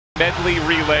medley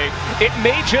relay. It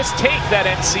may just take that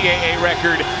NCAA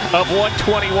record of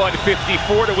 121.54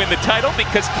 to win the title,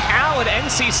 because Cal and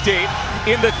NC State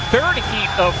in the third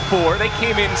heat of 4, they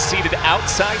came in seated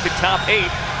outside the top 8.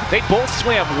 They both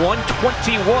swam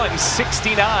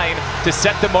 121.69 to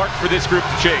set the mark for this group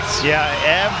to chase. Yeah,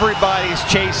 everybody's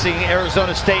chasing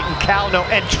Arizona State and Cal now.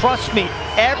 And trust me,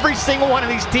 every single one of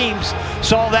these teams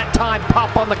saw that time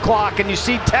pop on the clock. And you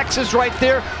see Texas right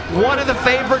there, one of the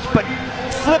favorites, but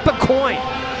flip a coin.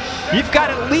 You've got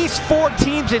at least 4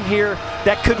 teams in here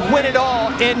that could win it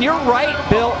all. And you're right,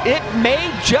 Bill, it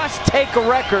may just take a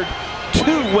record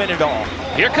to win it all.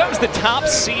 Here comes the top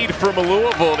seed from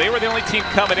Louisville. They were the only team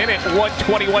coming in at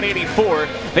 121.84.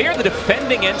 They are the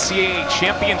defending NCAA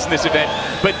champions in this event,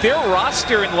 but their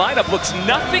roster and lineup looks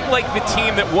nothing like the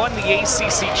team that won the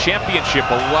ACC championship.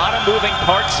 A lot of moving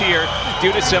parts here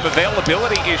due to some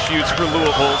availability issues for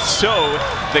Louisville. So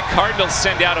the Cardinals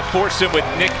send out a foursome with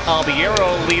Nick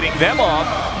Albiero leading them off.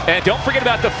 And don't forget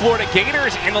about the Florida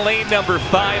Gators in lane number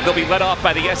 5. They'll be led off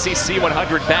by the SEC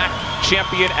 100 back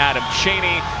champion Adam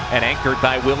Chaney and anchored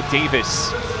by Will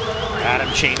Davis. Adam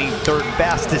Chaney, third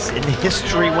fastest in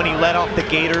history when he led off the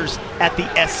Gators at the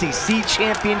SEC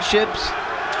championships.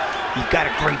 You've got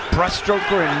a great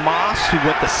breaststroker in Moss, who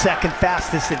went the second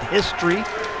fastest in history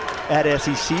at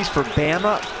SECs for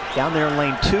Bama, down there in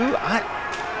lane 2. I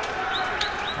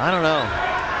don't know.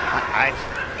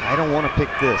 I don't want to pick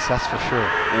this, that's for sure.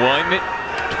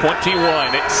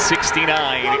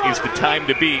 1:21.69 is the time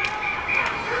to beat.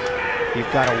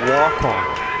 You've got a walk-on,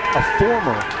 a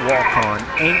former walk-on,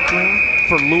 anchoring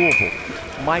for Louisville,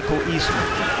 Michael Eastman.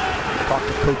 Talked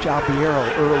to Coach Albiero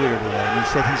earlier today, and he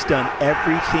said he's done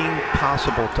everything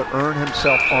possible to earn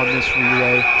himself on this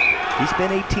relay. He's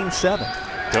been 18-7.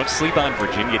 Don't sleep on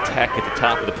Virginia Tech at the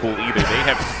top of the pool either. They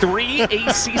have 3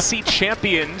 ACC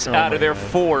champions out of their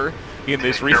 4 in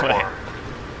this relay.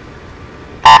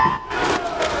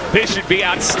 This should be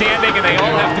outstanding, and they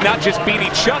all have to not just beat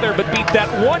each other, but beat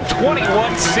that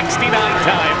 121.69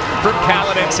 time from Cal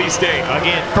and NC State.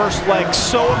 Again, first leg,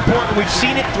 so important. We've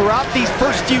seen it throughout these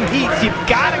first few heats. You've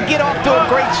got to get off to a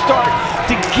great start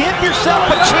to give yourself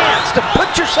a chance to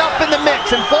put yourself in the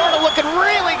mix. And Florida looking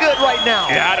really good right now.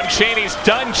 Yeah, Adam Chaney's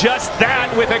done just that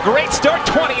with a great start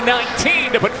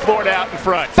 2019 to put Florida out in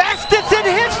front. Fastest in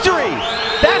history.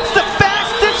 That's the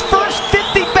fastest first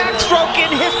 50 backstroke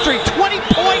in history,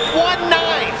 20.19.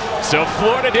 So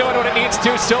Florida doing what it needs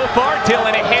to so far.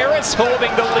 Dillon Harris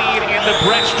holding the lead in the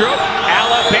breaststroke.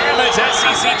 Alabama's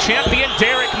SEC champion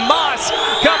Derek Moss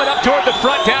coming up toward the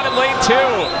front down in lane 2.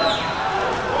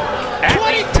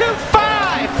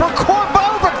 22.5 for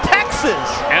Corbeau from Texas.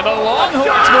 And the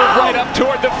Longhorns move right up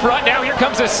toward the front. Now here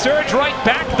comes a surge right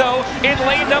back, though, in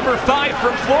lane number 5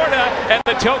 from Florida and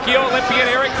the Tokyo Olympian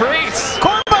Eric Friese.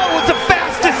 Corbeau was the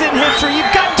fastest in history.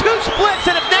 You've got 2 splits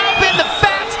that have now been the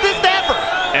fastest ever.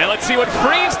 And let's see what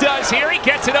Friese does here. He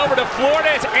gets it over to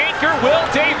Florida's anchor, Will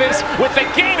Davis, with the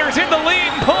Gators in the lead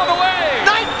and pulling away.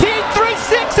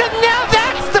 19.36, and now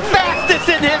that's the fastest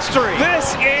in history.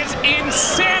 This is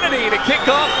insanity to kick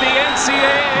off the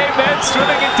NCAA Men's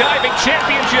Swimming and Diving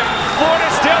Championship.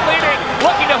 Florida still leading,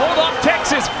 looking to hold off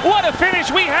Texas. What a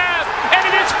finish we have, and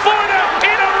it is Florida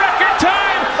in a record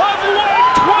time of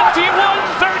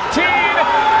 121.13.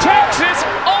 Texas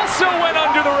also went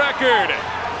under the record.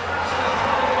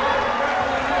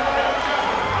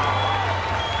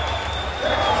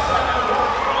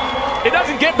 It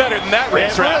doesn't get better than that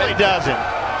race, right? It really doesn't.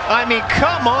 I mean,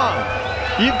 come on.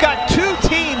 You've got 2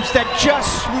 teams that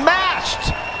just smashed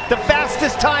the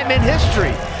fastest time in history.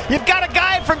 You've got a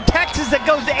guy from Texas that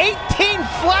goes 18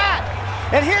 flat.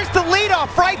 And here's the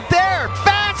leadoff right there.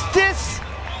 Fastest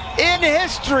in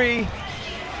history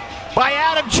by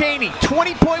Adam Chaney,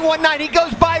 20.19. He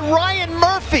goes by Ryan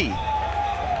Murphy.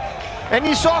 And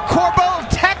you saw Corbeau of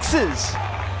Texas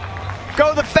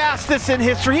go the fastest in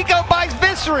history. He goes by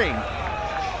Vissering.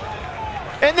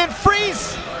 And then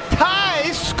Friese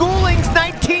ties Schooling's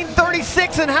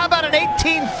 19.36. And how about an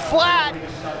 18 flat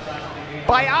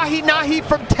by Auchinachie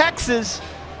from Texas?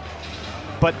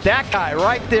 But that guy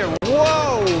right there,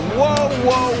 whoa, whoa,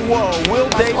 whoa, whoa. Will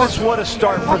Davis, what a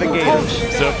start for the Gators.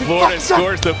 So Florida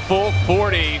scores the full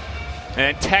 40,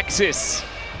 and Texas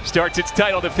starts its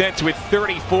title defense with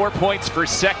 34 points for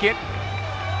second.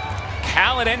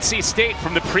 Cal and NC State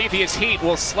from the previous heat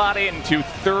will slot into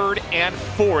 3rd and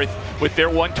 4th with their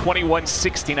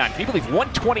 121.69. Can you believe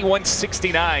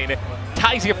 121.69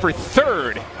 ties you for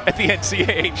 3rd at the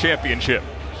NCAA championship?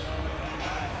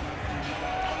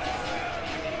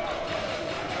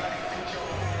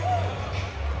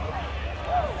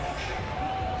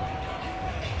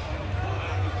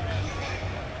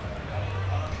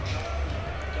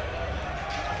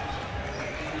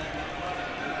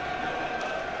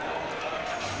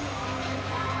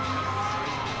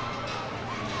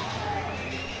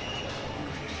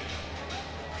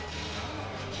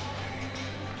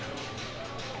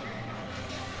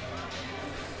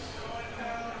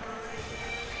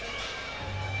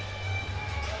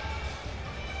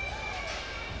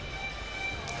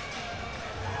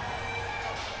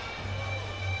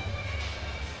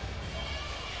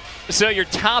 So your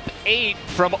top 8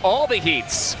 from all the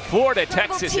heats, Florida,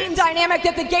 Texas. Team dynamic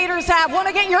that the Gators have. Want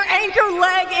to get your anchor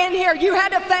leg in here. You had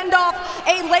to fend off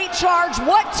a late charge.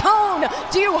 What tone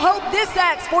do you hope this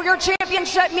sets for your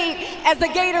championship meet as the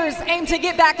Gators aim to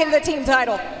get back into the team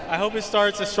title? I hope it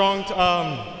starts a strong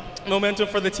momentum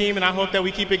for the team, and I hope that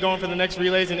we keep it going for the next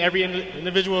relays and every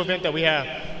individual event that we have.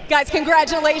 Guys,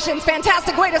 congratulations.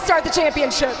 Fantastic way to start the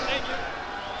championship.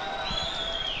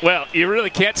 Well, you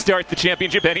really can't start the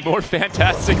championship any more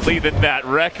fantastically than that.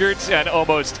 Records and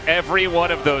almost every one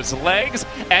of those legs.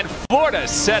 And Florida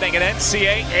setting an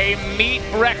NCAA meet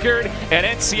record, an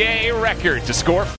NCAA record to score